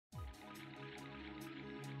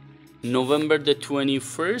November the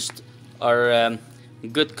 21st, our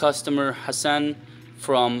good customer Hassan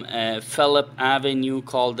from Phillip Avenue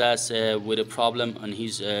called us with a problem on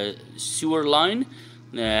his sewer line.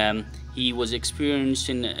 He was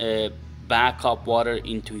experiencing backup water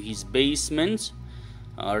into his basement.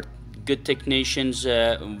 Our good technicians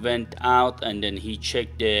went out and then he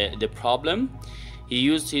checked the problem. He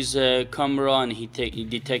used his camera and he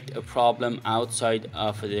detected a problem outside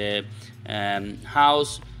of the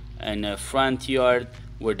house and a front yard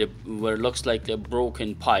where looks like a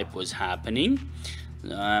broken pipe was happening.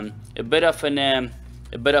 A bit of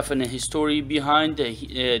an history behind.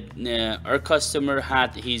 Our customer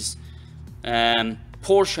had his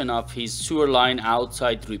portion of his sewer line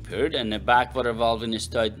outside repaired and a backwater valve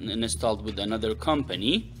installed with another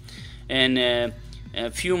company, and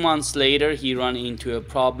a few months later he ran into a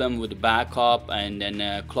problem with backup and then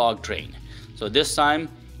a clogged drain. So this time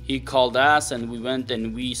he called us and we went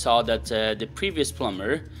and we saw that the previous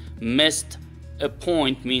plumber missed a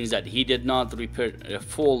point, means that he did not repair a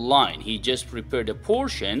full line. He just repaired a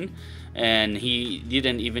portion and he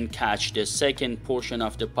didn't even catch the second portion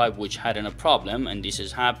of the pipe which had a problem, and this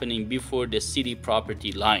is happening before the city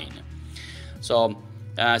property line. So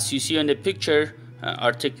as you see on the picture,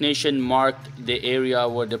 our technician marked the area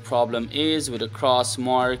where the problem is with a cross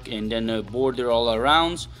mark and then a border all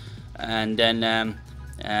around, and then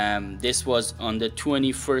this was on the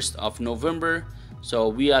 21st of November. So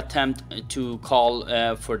we attempt to call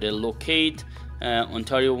for the locate,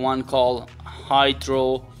 Ontario One call,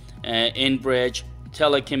 hydro, Enbridge,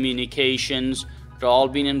 telecommunications. They're all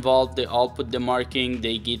been involved. They all put the marking.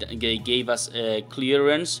 They gave us a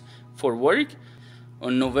clearance for work.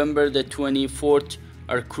 On November the 24th,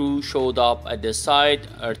 our crew showed up at the site.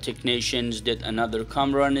 Our technicians did another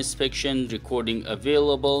camera inspection, recording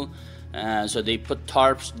available. So they put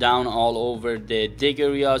tarps down all over the dig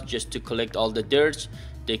areas just to collect all the dirt.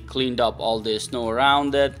 They cleaned up all the snow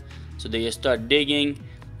around it. So they start digging,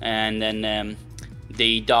 and then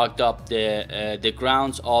they dug up the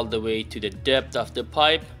grounds all the way to the depth of the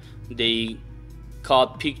pipe. They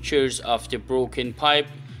caught pictures of the broken pipe.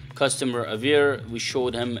 Customer aware, we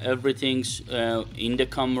showed him everything in the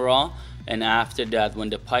camera, and after that when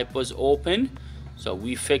the pipe was open, so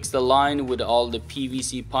we fixed the line with all the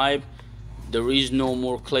PVC pipe. There is no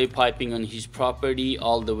more clay piping on his property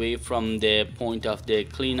all the way from the point of the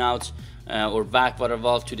cleanouts or backwater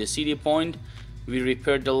valve to the city point. We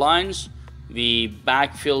repaired the lines, we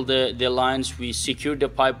backfilled the lines, we secured the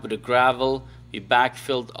pipe with the gravel, we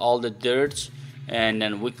backfilled all the dirt, and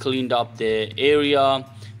then we cleaned up the area.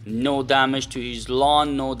 No damage to his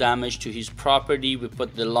lawn, no damage to his property. We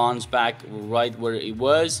put the lawns back right where it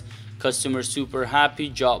was. Customer super happy,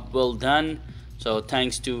 job well done. So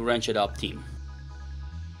thanks to Wrench It Up team.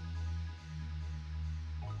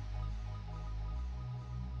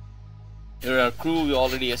 Here our crew, we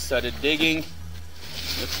already started digging.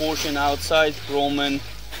 The portion outside, Roman,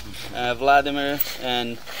 Vladimir,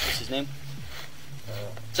 and what's his name?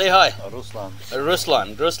 Say hi.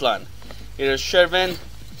 Ruslan. Here's Shervin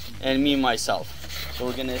and me myself. So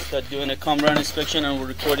we're gonna start doing a camera inspection and we're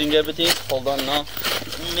recording everything. Hold on now.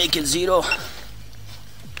 Make it 0.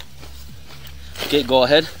 Okay, go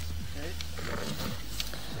ahead.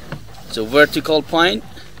 So vertical point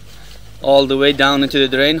all the way down into the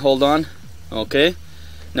drain. Hold on. Okay.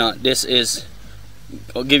 Now this is.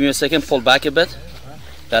 Oh, give me a second. Pull back a bit.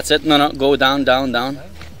 That's it. No. Go down.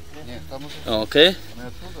 Okay.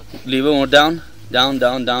 Leave it more down.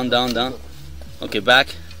 Down. Okay,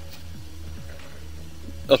 back.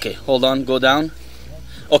 Okay, hold on. Go down.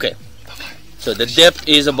 Okay. So the depth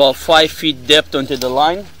is about 5 feet depth onto the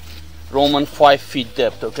line. Roman 5 feet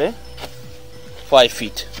depth, okay? 5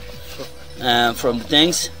 feet from the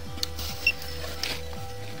things.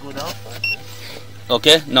 Go down.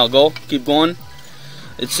 Okay, now go. Keep going.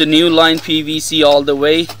 It's a new line PVC all the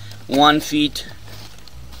way. 1 feet,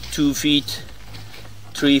 2 feet,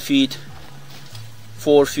 3 feet,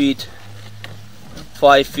 4 feet,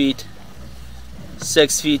 5 feet,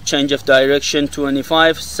 6 feet. Change of direction.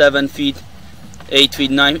 25, 7 feet, 8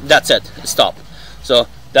 feet, 9. That's it. Stop. So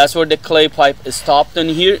that's where the clay pipe is stopped in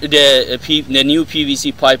here. The new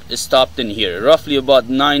PVC pipe is stopped in here, roughly about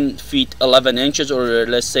 9 feet 11 inches, or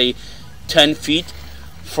let's say 10 feet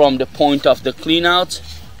from the point of the clean out,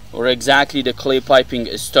 or exactly the clay piping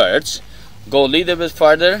starts. Go a little bit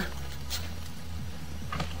further.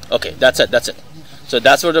 Okay, that's it. So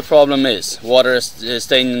that's where the problem is. Water is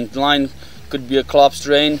staying in line. Could be a collapsed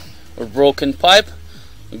drain or broken pipe.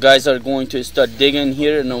 You guys are going to start digging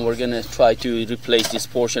here, and then we're gonna try to replace this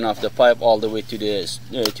portion of the pipe all the way to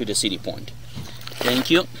the city point. Thank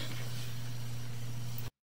you.